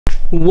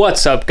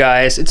What's up,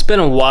 guys? It's been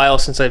a while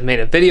since I've made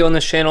a video on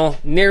this channel,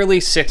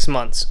 nearly 6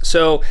 months.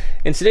 So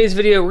in today's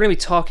video, we're going to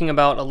be talking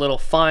about a little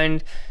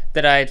find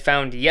that I had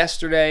found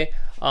yesterday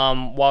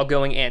while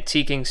going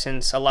antiquing,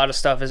 since a lot of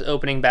stuff is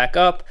opening back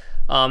up.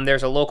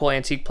 There's a local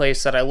antique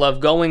place that I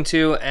love going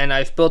to, and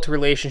I've built a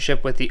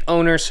relationship with the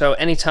owner, so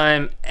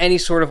anytime any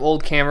sort of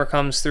old camera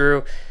comes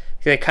through,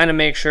 they kind of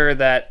make sure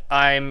that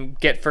I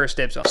get first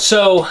dibs on.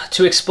 So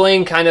to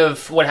explain kind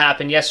of what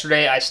happened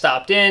yesterday, I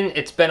stopped in.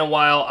 It's been a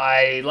while.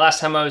 Last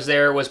time I was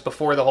there was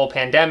before the whole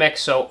pandemic,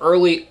 so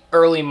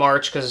early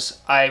March,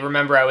 because I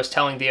remember I was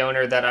telling the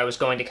owner that I was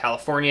going to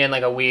California in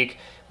like a week,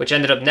 which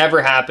ended up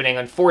never happening,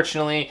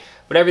 unfortunately.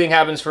 But everything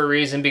happens for a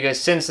reason,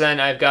 because since then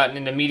I've gotten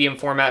into medium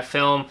format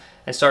film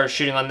and started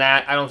shooting on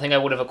that. I don't think I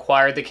would have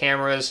acquired the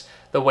cameras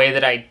the way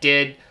that I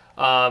did.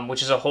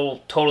 Which is a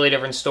whole totally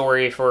different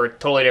story for a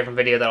totally different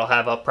video that I'll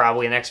have up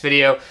probably next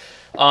video.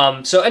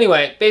 So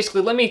anyway, basically,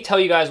 let me tell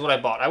you guys what I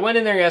bought. I went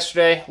in there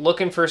yesterday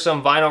looking for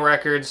some vinyl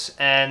records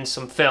and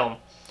some film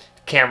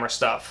camera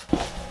stuff.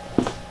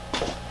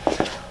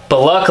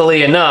 But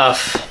luckily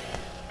enough,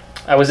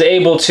 I was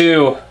able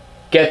to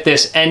get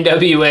this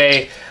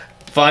NWA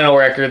vinyl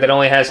record that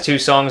only has 2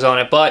 songs on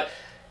it, but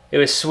it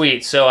was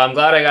sweet, so I'm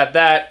glad I got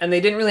that. And they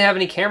didn't really have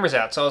any cameras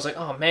out, so I was like,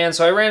 oh man.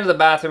 So I ran to the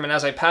bathroom, and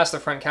as I passed the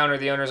front counter,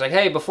 the owner's like,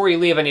 hey, before you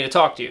leave, I need to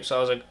talk to you. So I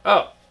was like,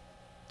 oh,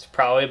 it's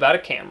probably about a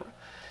camera.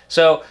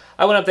 So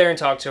I went up there and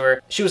talked to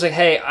her. She was like,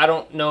 hey, I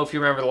don't know if you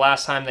remember the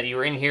last time that you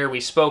were in here. We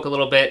spoke a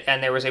little bit,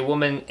 and there was a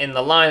woman in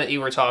the line that you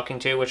were talking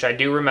to, which I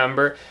do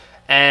remember.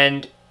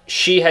 And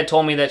she had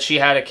told me that she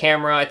had a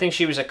camera. I think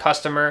she was a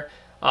customer,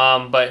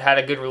 but had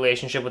a good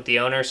relationship with the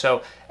owner.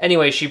 So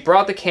anyway, she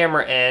brought the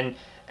camera in,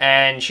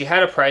 and she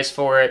had a price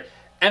for it,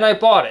 and I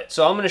bought it.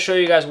 So I'm going to show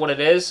you guys what it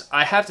is.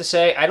 I have to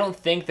say, I don't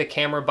think the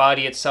camera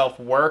body itself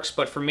works,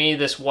 but for me,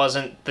 this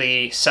wasn't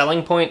the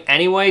selling point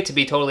anyway, to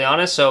be totally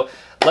honest. So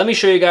let me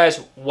show you guys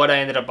what I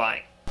ended up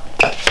buying.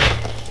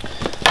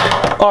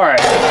 All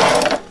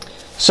right,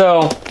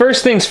 so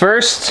first things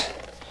first,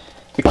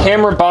 the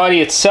camera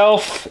body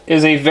itself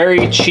is a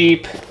very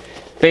cheap,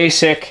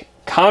 basic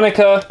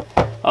Konica.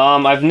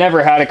 I've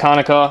never had a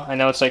Konica. I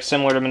know it's like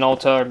similar to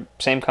Minolta or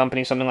same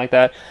company, something like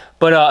that.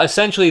 But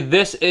essentially,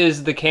 this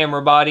is the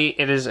camera body.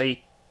 It is a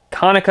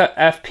Konica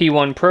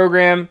FP1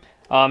 program,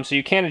 so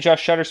you can't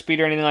adjust shutter speed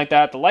or anything like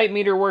that. The light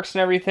meter works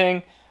and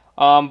everything,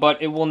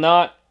 but it will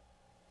not.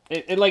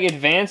 It like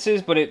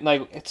advances, but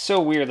it's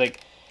so weird. Like,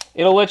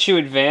 it'll let you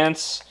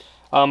advance,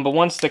 but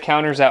once the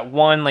counter's at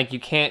 1, like, you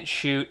can't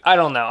shoot. I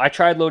don't know. I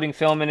tried loading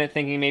film in it,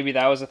 thinking maybe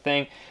that was a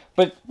thing,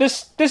 but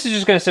this is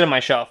just gonna sit on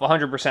my shelf,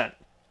 100%.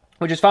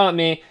 Which is fine with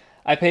me.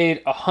 I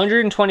paid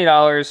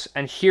 $120,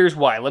 and here's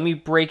why. Let me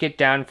break it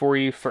down for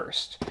you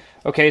first.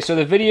 Okay, so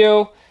the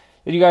video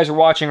that you guys are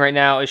watching right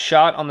now is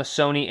shot on the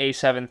Sony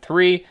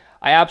A7III.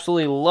 I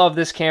absolutely love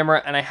this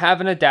camera, and I have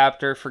an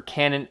adapter for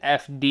Canon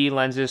FD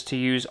lenses to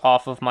use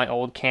off of my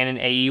old Canon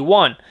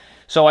AE1.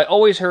 So I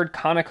always heard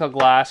Konica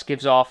glass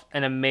gives off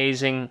an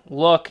amazing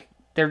look.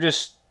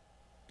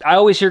 I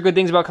always hear good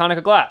things about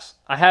Konica glass.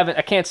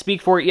 I can't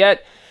speak for it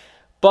yet,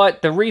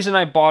 but the reason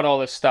I bought all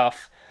this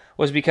stuff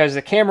was because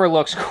the camera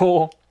looks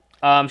cool.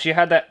 She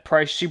had that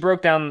price. She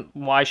broke down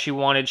why she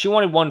wanted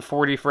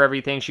 $140 for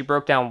everything. She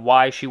broke down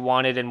why she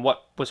wanted and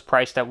what was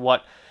priced at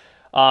what,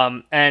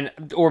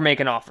 or make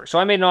an offer. So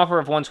I made an offer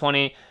of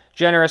 $120,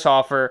 generous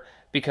offer,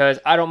 because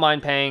I don't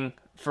mind paying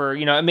for,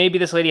 maybe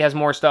this lady has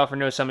more stuff or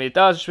knows somebody that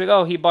does. She's like,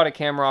 oh, he bought a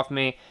camera off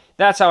me.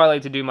 That's how I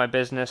like to do my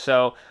business.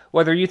 So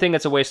whether you think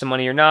it's a waste of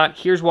money or not,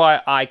 here's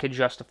why I could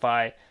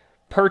justify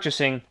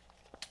purchasing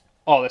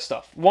all this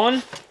stuff.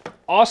 One,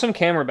 awesome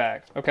camera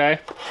bag, okay?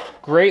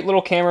 Great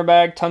little camera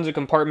bag, tons of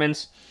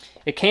compartments.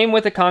 It came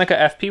with the Konica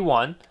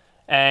FP1,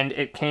 and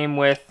it came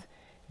with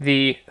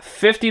the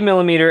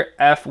 50mm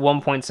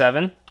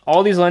f1.7.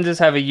 All these lenses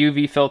have a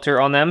UV filter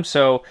on them,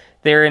 so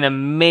they're in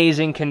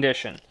amazing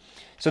condition.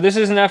 So this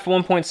is an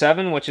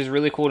f1.7, which is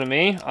really cool to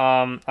me.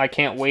 I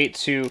can't wait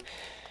to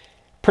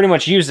pretty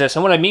much use this.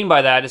 And what I mean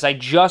by that is I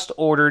just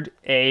ordered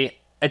a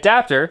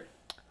adapter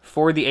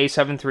for the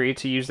A7 III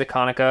to use the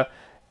Konica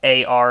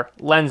AR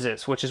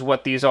lenses, which is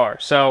what these are.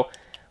 So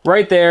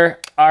right there,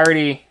 I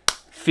already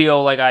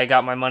feel like I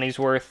got my money's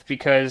worth,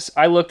 because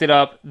I looked it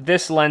up.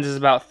 This lens is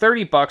about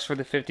 $30 for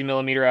the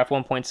 50mm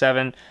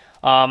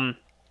f1.7.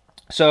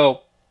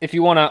 So if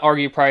you want to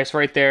argue price,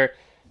 right there,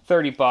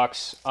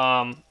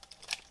 $30.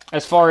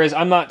 As far as,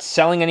 I'm not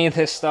selling any of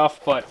this stuff,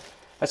 but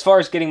as far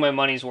as getting my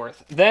money's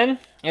worth. Then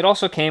it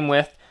also came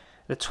with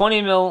the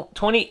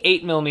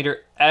 28mm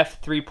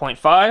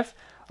f3.5.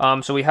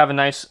 So we have a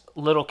nice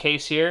little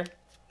case here.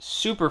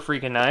 Super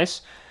freaking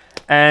nice,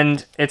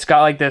 and it's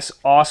got like this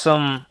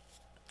awesome,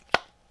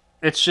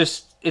 it's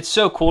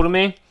so cool to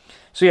me.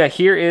 So yeah,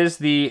 here is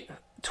the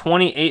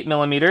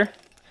 28mm.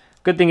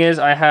 Good thing is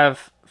I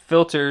have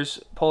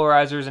filters,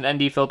 polarizers, and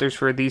ND filters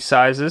for these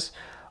sizes.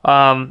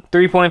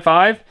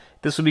 3.5,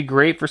 this would be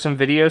great for some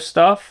video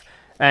stuff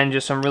and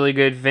just some really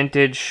good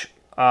vintage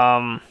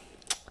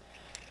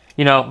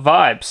you know,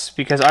 vibes,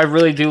 because I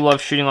really do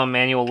love shooting on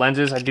manual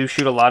lenses. I do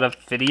shoot a lot of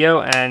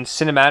video, and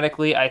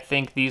cinematically, I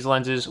think these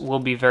lenses will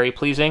be very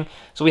pleasing.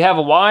 So we have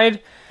a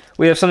wide,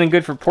 we have something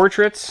good for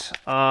portraits,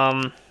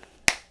 and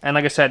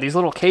like I said, these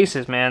little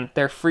cases, man,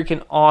 they're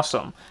freaking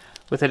awesome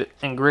with it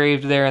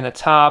engraved there in the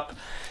top.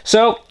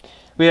 So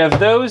we have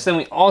those. Then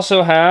we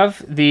also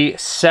have the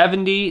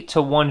 70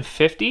 to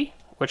 150,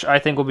 which I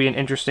think will be an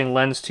interesting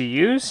lens to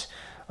use.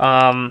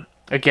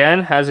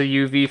 Again, has a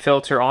UV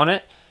filter on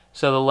it.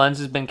 So the lens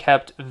has been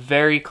kept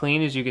very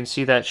clean, as you can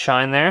see that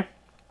shine there.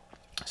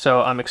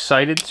 So I'm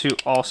excited to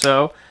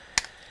also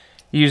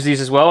use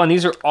these as well. And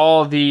these are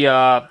all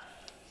the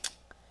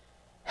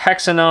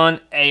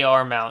Hexanon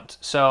AR mount.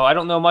 So I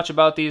don't know much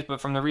about these,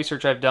 but from the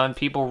research I've done,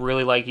 people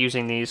really like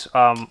using these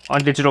on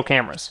digital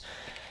cameras.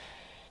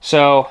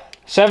 So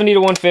 70 to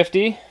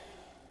 150,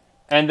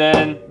 and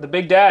then the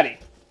Big Daddy.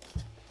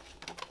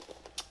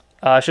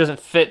 She doesn't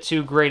fit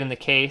too great in the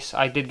case.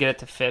 I did get it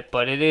to fit,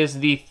 but it is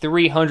the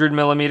 300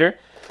 millimeter.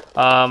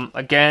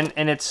 Again,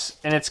 in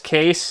its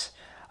case,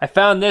 I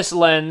found this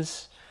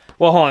lens.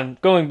 Well, hold on.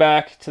 Going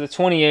back to the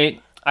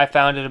 28, I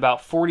found it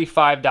about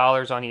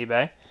 $45 on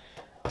eBay.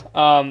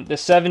 The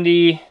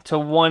 70 to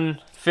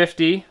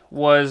 150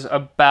 was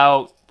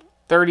about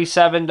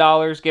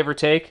 $37, give or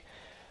take.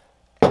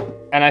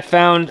 And I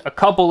found a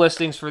couple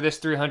listings for this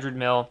 300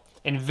 mil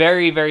in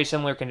very, very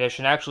similar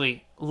condition.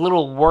 Actually, a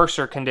little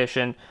worser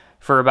condition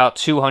for about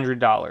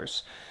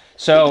 $200.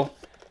 So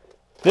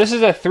this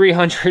is a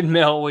 300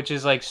 mil, which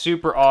is like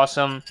super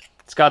awesome.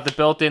 It's got the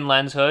built-in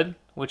lens hood,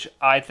 which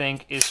I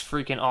think is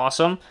freaking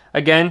awesome.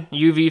 Again,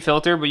 UV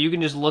filter, but you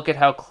can just look at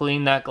how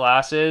clean that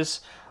glass is.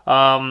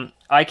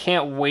 I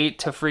can't wait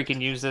to freaking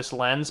use this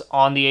lens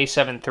on the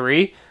A7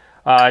 III.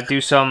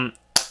 Do some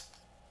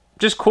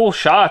just cool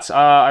shots.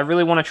 I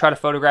really want to try to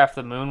photograph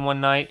the moon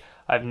one night.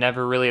 I've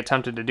never really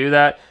attempted to do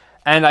that.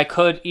 And I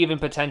could even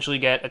potentially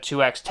get a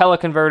 2x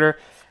teleconverter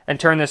and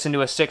turn this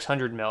into a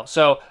 600 mil.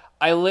 So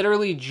I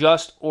literally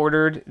just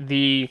ordered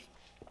the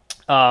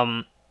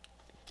Hexanon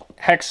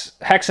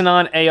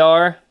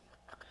AR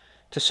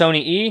to Sony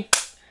E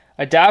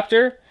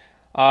adapter.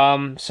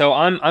 So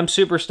I'm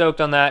super stoked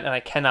on that, and I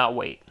cannot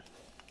wait.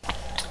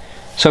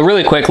 So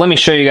really quick, let me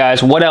show you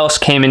guys what else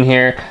came in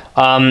here.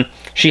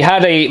 She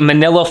had a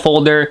manila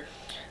folder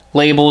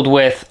labeled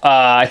with,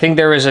 I think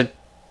there was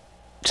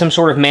some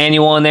sort of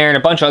manual in there and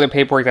a bunch of other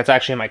paperwork that's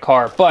actually in my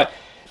car. But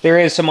there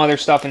is some other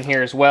stuff in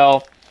here as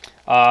well.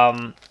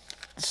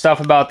 Stuff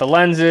about the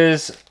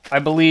lenses. I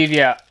believe,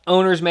 yeah,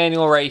 owner's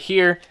manual right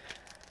here.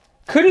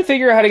 Couldn't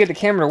figure out how to get the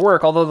camera to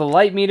work, although the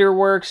light meter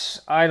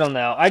works. I don't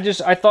know. I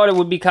thought it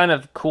would be kind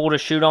of cool to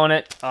shoot on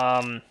it.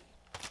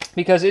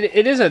 Because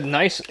it is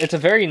it's a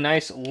very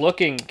nice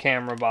looking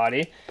camera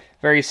body.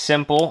 Very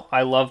simple.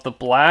 I love the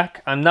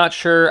black. I'm not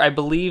sure. I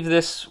believe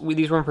these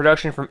were in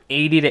production from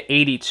 80 to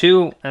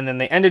 82, and then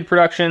they ended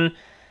production.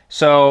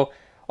 So,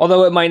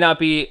 although it might not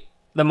be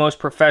the most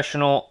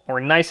professional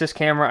or nicest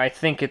camera, I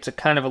think it's a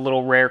kind of a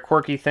little rare,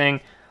 quirky thing.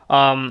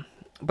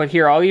 But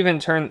here, I'll even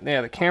turn,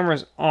 yeah, the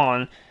camera's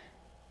on.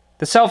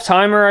 The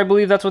self-timer, I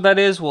believe that's what that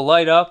is, will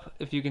light up,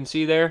 if you can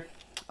see there.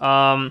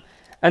 And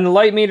the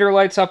light meter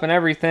lights up and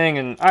everything,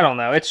 and I don't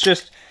know.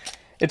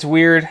 It's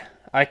weird.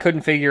 I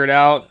couldn't figure it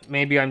out.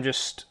 Maybe I'm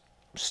just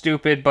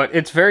stupid, but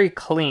it's very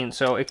clean,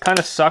 so it kind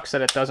of sucks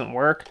that it doesn't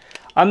work.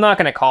 I'm not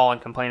going to call and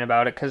complain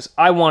about it, because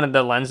I wanted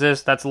the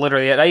lenses. That's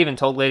literally it. I even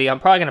told Lady I'm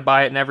probably going to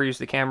buy it, never use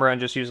the camera,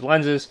 and just use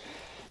lenses.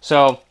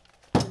 So,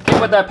 came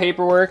with that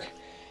paperwork.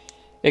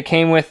 It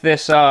came with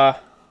this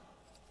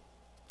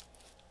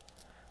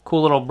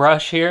cool little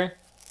brush here.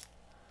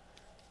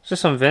 It's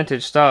just some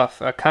vintage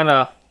stuff. I kind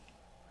of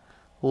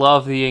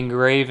love the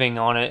engraving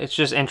on it. It's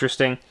just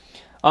interesting.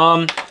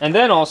 And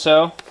then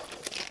also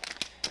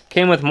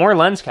came with more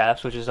lens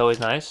caps, which is always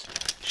nice.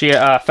 She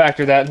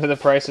factored that into the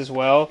price as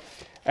well.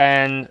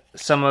 And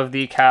some of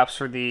the caps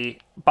for the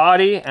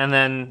body, and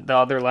then the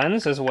other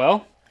lens as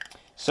well.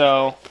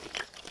 So,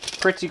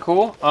 pretty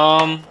cool.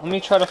 Let me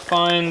try to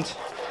find...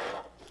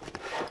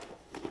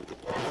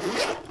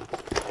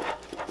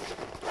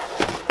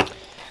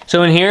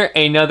 So in here,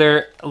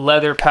 another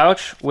leather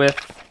pouch with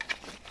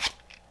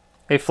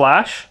a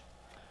flash.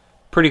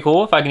 Pretty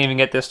cool. If I can even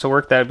get this to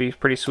work, that would be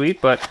pretty sweet.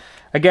 But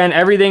again,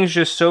 everything's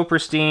just so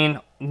pristine.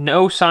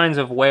 No signs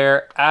of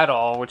wear at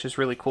all, which is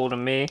really cool to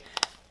me.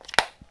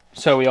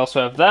 So we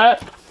also have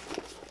that.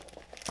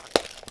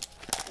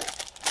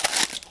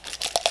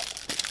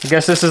 I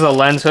guess this is a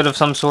lens hood of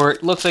some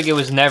sort. Looks like it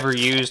was never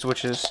used,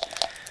 which is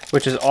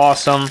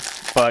awesome.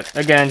 But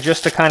again,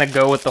 just to kind of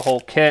go with the whole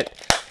kit.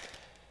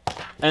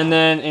 And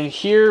then in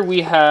here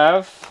we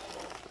have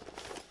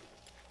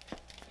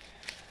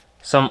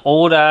some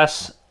old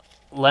ass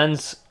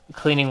lens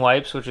cleaning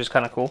wipes, which is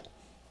kind of cool.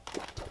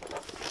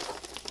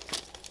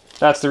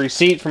 That's the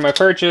receipt for my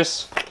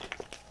purchase.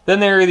 Then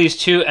there are these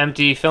two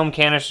empty film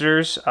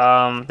canisters.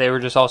 They were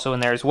just also in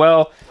there as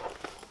well.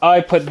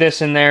 I put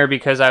this in there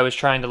because I was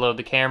trying to load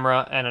the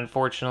camera, and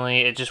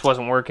unfortunately it just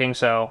wasn't working,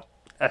 so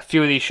a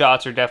few of these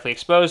shots are definitely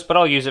exposed, but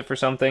I'll use it for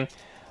something.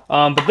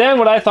 But then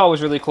what I thought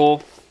was really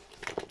cool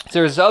So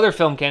there's other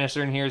film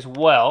canister in here as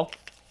well.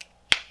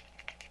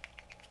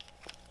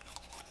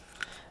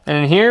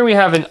 And here we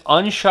have an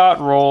unshot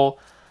roll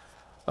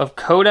of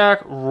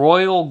Kodak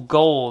Royal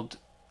Gold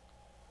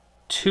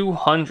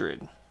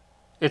 200.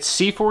 It's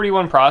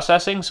C41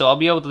 processing, so I'll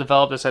be able to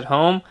develop this at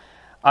home.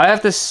 I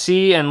have to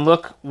see and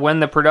look when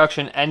the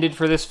production ended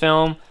for this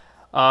film.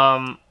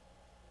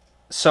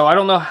 So I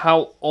don't know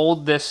how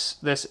old this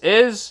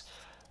is,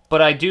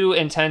 but I do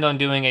intend on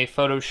doing a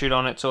photo shoot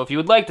on it. So if you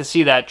would like to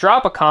see that,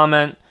 drop a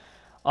comment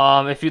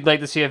if you'd like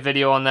to see a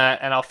video on that,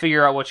 and I'll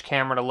figure out which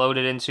camera to load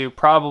it into.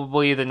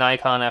 Probably the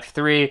Nikon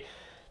F3,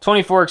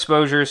 24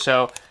 exposures,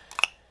 so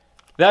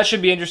that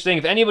should be interesting.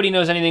 If anybody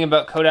knows anything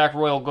about Kodak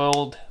Royal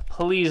Gold,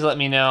 please let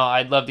me know.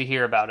 I'd love to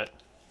hear about it.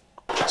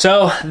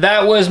 So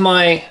that was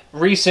my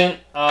recent,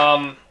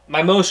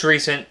 my most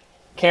recent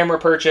camera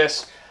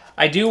purchase.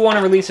 I do want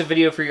to release a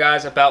video for you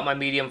guys about my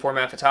medium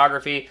format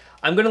photography.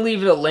 I'm going to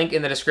leave a link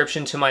in the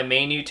description to my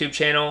main YouTube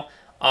channel.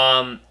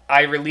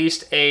 I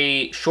released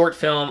a short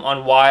film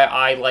on why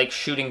I like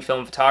shooting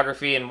film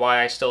photography and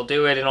why I still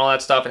do it and all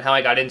that stuff and how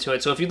I got into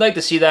it. So if you'd like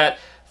to see that,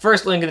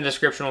 first link in the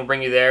description will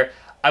bring you there.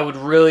 I would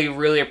really,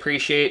 really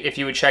appreciate if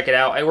you would check it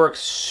out. I worked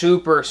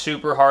super,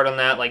 super hard on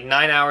that, like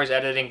 9 hours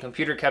editing,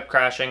 computer kept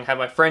crashing, had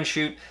my friend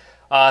shoot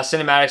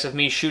cinematics of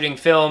me shooting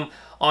film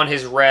on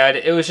his Red.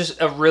 It was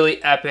just a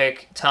really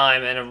epic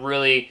time and a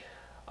really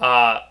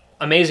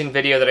amazing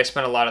video that I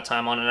spent a lot of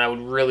time on, and I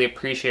would really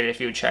appreciate it if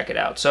you would check it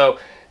out. So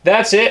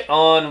that's it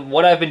on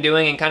what I've been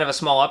doing and kind of a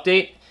small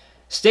update.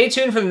 Stay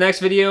tuned for the next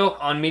video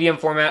on medium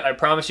format. I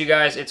promise you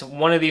guys it's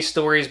one of these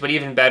stories, but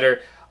even better,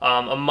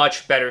 a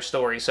much better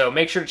story. So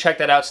make sure to check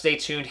that out. Stay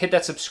tuned. Hit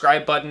that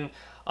subscribe button.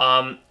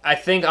 I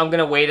think I'm going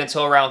to wait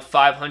until around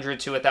 500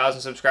 to 1,000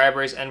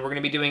 subscribers, and we're going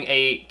to be doing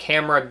a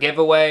camera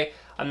giveaway.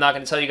 I'm not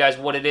going to tell you guys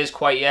what it is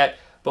quite yet,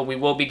 but we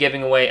will be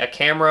giving away a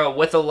camera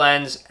with a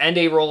lens and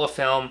a roll of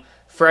film,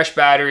 fresh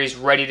batteries,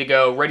 ready to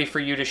go, ready for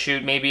you to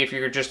shoot. Maybe if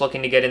you're just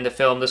looking to get into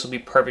film, this will be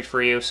perfect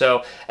for you.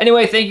 So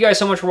anyway, thank you guys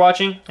so much for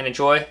watching, and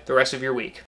enjoy the rest of your week.